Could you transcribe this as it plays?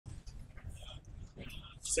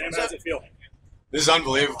Sam, how's it feel? This is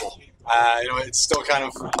unbelievable. It's still kind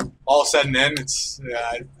of all said and in.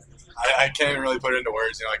 I can't even really put it into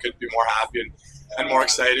words. I couldn't be more happy and more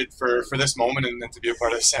excited for this moment and to be a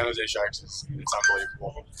part of the San Jose Sharks. It's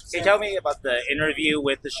unbelievable. Can you tell me about the interview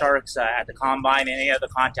with the Sharks at the Combine and any other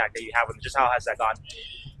contact that you have with them? Just how has that gone?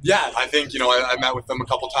 Yeah, I think, I met with them a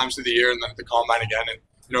couple times through the year and then at the Combine again. And,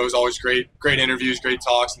 it was always great interviews, great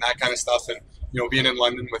talks and that kind of stuff. And, being in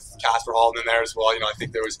London with Casper Halton in there as well, I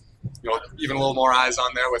think there was, even a little more eyes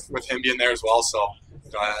on there with him being there as well. So,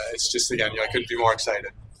 it's just, again, I couldn't be more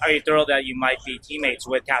excited. Are you thrilled that you might be teammates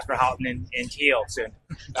with Casper Halton in Teal soon?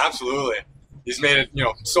 Absolutely. He's made it,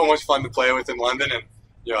 so much fun to play with in London, and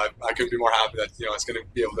I couldn't be more happy that it's going to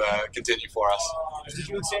be able to continue for us. Did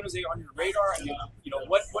you and San Jose on your radar? I mean,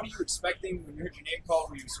 what are you expecting when you heard your name called?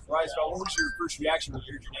 Were you surprised at all? What was your first reaction when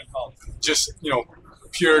you heard your name called? Just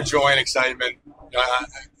pure joy and excitement.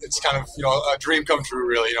 It's kind of a dream come true,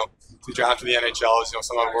 really. To draft to the NHL is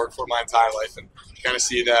something I've worked for my entire life, and kind of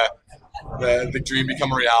see the dream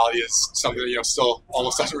become a reality is something that still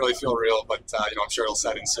almost doesn't really feel real, but I'm sure it'll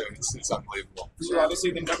set in soon. It's unbelievable. So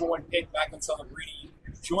obviously the number one pick back when Celebrini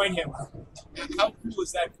joined him. How cool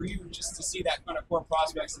is that for you just to see that kind of core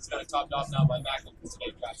prospects that's kind of topped off now by Macklin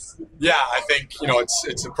today, guys? Yeah, I think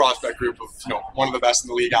it's a prospect group of one of the best in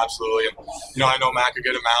the league, absolutely. And I know Mac a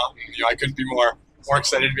good amount, and I couldn't be more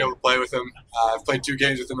excited to be able to play with him. I've played 2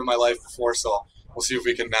 games with him in my life before, so we'll see if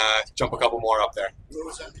we can jump a couple more up there. Where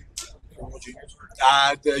was that?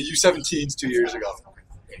 The U17s 2 years ago.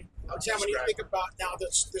 Sam, when you think about now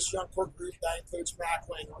this young core group that includes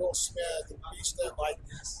Macklin, Will Smith, and Beeston,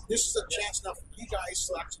 this is a chance now for you guys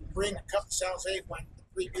to actually bring a cup to San Jose when the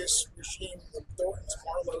previous regime, the Thorntons,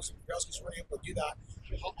 Marlows, and Grzelcykis weren't able to do that.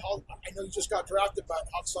 I know you just got drafted, but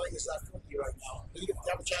how exciting is that for you right now? You get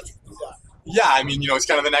to have a chance to do that. Yeah, I mean, it's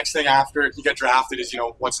kind of the next thing after you get drafted is,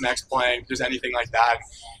 what's next playing, if there's anything like that.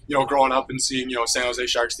 Growing up and seeing, San Jose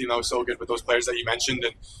Sharks team that was so good with those players that you mentioned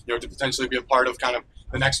and, to potentially be a part of kind of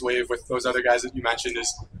the next wave with those other guys that you mentioned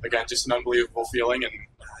is, again, just an unbelievable feeling and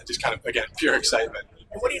just kind of, again, pure excitement.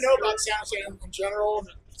 And what do you know about San Jose in general, and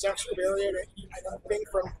San Jose Bay Area? I know being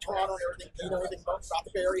from Toronto and everything, do you know anything about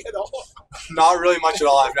the Bay Area at all? Not really much at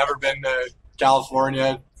all. I've never been to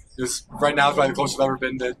California. Right now is probably the closest I've ever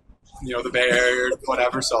been to the Bay Area or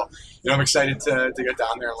whatever. So, I'm excited to get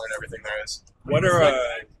down there and learn everything there is.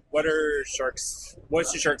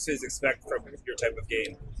 What's the Sharks expect from your type of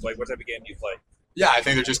game? Like, what type of game do you play? Yeah, I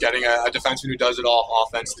think they're just getting a defenseman who does it all: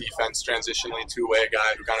 offense, defense, transitionally, two-way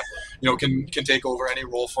guy who kind of can take over any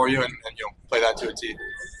role for you and play that to a T. When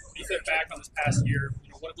you think back on this past year,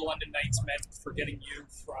 what have the London Knights meant for getting you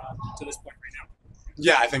to this point right now?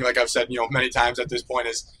 Yeah, I think, like I've said, many times at this point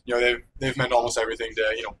is, they've meant almost everything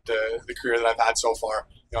to, the career that I've had so far.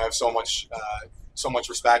 I have so much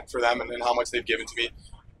respect for them and how much they've given to me.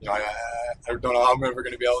 I don't know how I'm ever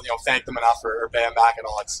going to be able to, thank them enough or pay them back at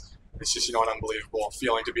all. It's just, an unbelievable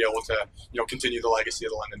feeling to be able to, continue the legacy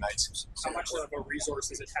of the London Knights. How much of a resource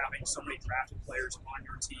is it having so many drafted players on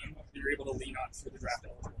your team that you're able to lean on through the draft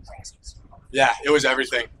eligible process? Yeah, it was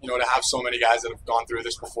everything. To have so many guys that have gone through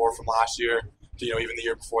this before from last year to, even the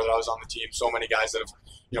year before that I was on the team. So many guys that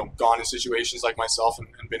have, gone in situations like myself and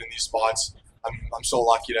been in these spots. I'm so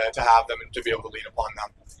lucky to have them and to be able to lean upon them.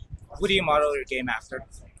 Who do you model your game after?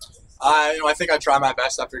 I think I try my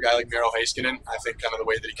best after a guy like Miro Heiskanen. I think kind of the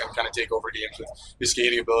way that he can kind of take over games with his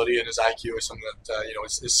skating ability and his IQ is something that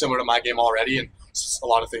is similar to my game already, and a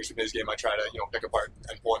lot of things from his game I try to pick apart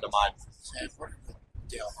and pull into mine. And for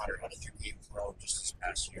Dale Hunter, how did your game grow just this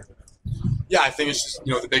past year? Yeah, I think it's just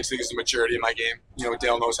the big thing is the maturity in my game.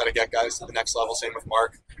 Dale knows how to get guys to the next level. Same with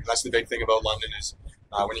Mark. And that's the big thing about London is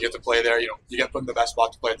when you get to play there, you get put in the best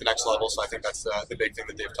spot to play at the next level. So I think that's the big thing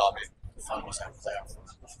that they've taught me. How fun was that playoff?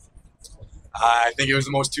 I think it was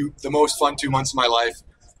the most fun 2 months of my life.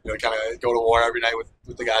 Kind of go to war every night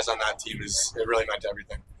with the guys on that team it really meant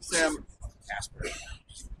everything. Sam, Casper,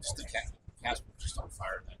 Casper just on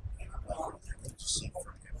fire.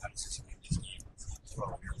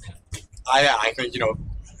 I think the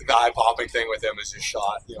eye-popping thing with him is his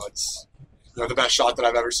shot. It's the best shot that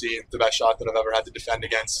I've ever seen, the best shot that I've ever had to defend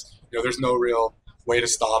against. There's no real way to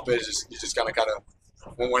stop it. You just gotta kind of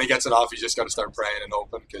when he gets it off, you just got to start praying and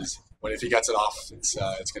hoping because if he gets it off, it's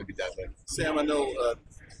going to be deadly. Sam, I know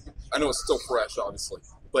it's still fresh, obviously,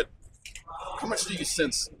 but how much do you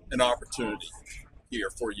sense an opportunity here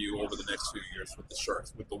for you over the next few years with the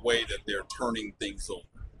Sharks, with the way that they're turning things over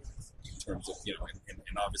in terms of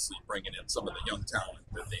and obviously bringing in some of the young talent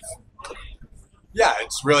that they've. Yeah,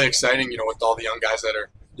 it's really exciting, with all the young guys that are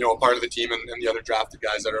a part of the team and the other drafted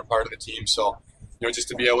guys that are a part of the team. So. just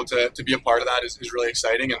to be able to be a part of that is really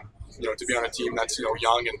exciting, and to be on a team that's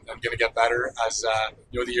young and going to get better as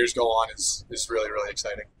the years go on is really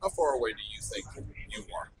exciting. How far away do you think you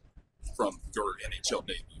are from your NHL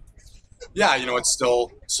debut? Yeah, it's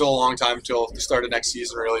still a long time till the start of next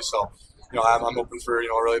season, really. So, I'm open for a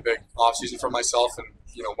really big off season for myself, and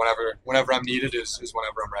whenever I'm needed is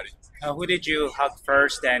whenever I'm ready. Who did you hug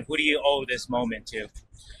first, and who do you owe this moment to?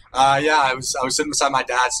 I was sitting beside my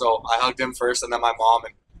dad, so I hugged him first, and then my mom,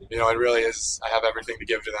 and it really is. I have everything to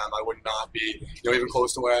give to them. I would not be even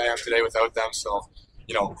close to where I am today without them. So,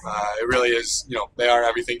 it really is. They are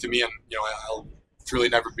everything to me, and I'll truly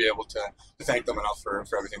never be able to thank them enough for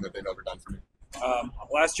everything that they've ever done for me.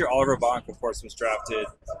 Last year, Oliver Bonk, of course, was drafted,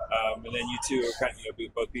 and then you two are kind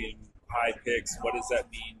of both being high picks. What does that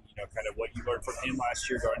mean? Kind of what you learned from him last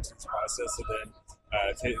year going into this process, and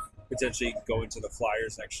then to potentially go into the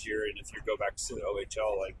Flyers next year, and if you go back to the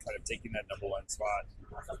OHL, like kind of taking that number one spot.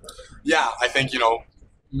 Yeah, I think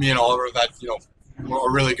me and Oliver have had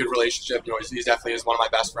a really good relationship. He definitely is one of my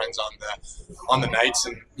best friends on the Knights,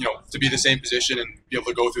 and to be the same position and be able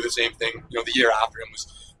to go through the same thing the year after him was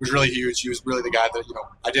really huge. He was really the guy that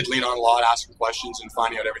I did lean on a lot, asking questions and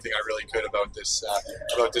finding out everything I really could about this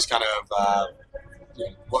kind of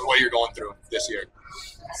what you're going through this year.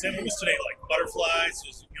 Sam, what was today like? Butterflies?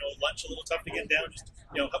 Was lunch a little tough to get down? Just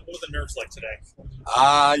what were the nerves like today?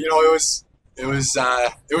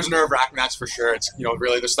 It was nerve wracking, that's for sure. It's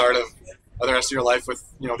really the start of the rest of your life with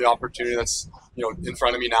the opportunity that's in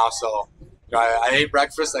front of me now. So I ate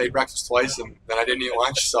breakfast. I ate breakfast twice, and then I didn't eat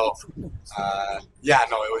lunch. So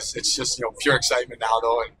it's just pure excitement now,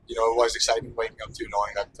 though, and it was exciting waking up to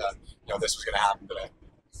knowing that this was going to happen today.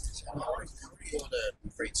 How were you able to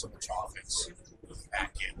create so much offense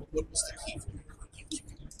back in? What was the key for you?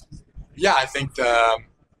 Yeah, I think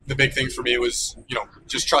the big thing for me was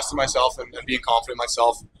just trusting myself and being confident in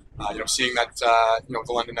myself. Seeing that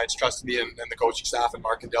the London Knights trusted me, and the coaching staff and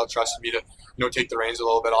Mark and Dale trusted me to take the reins a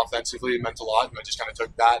little bit offensively. It meant a lot, and I just kind of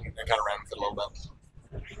took that and kind of ran with it a little bit.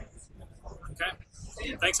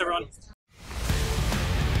 Okay. Thanks, everyone.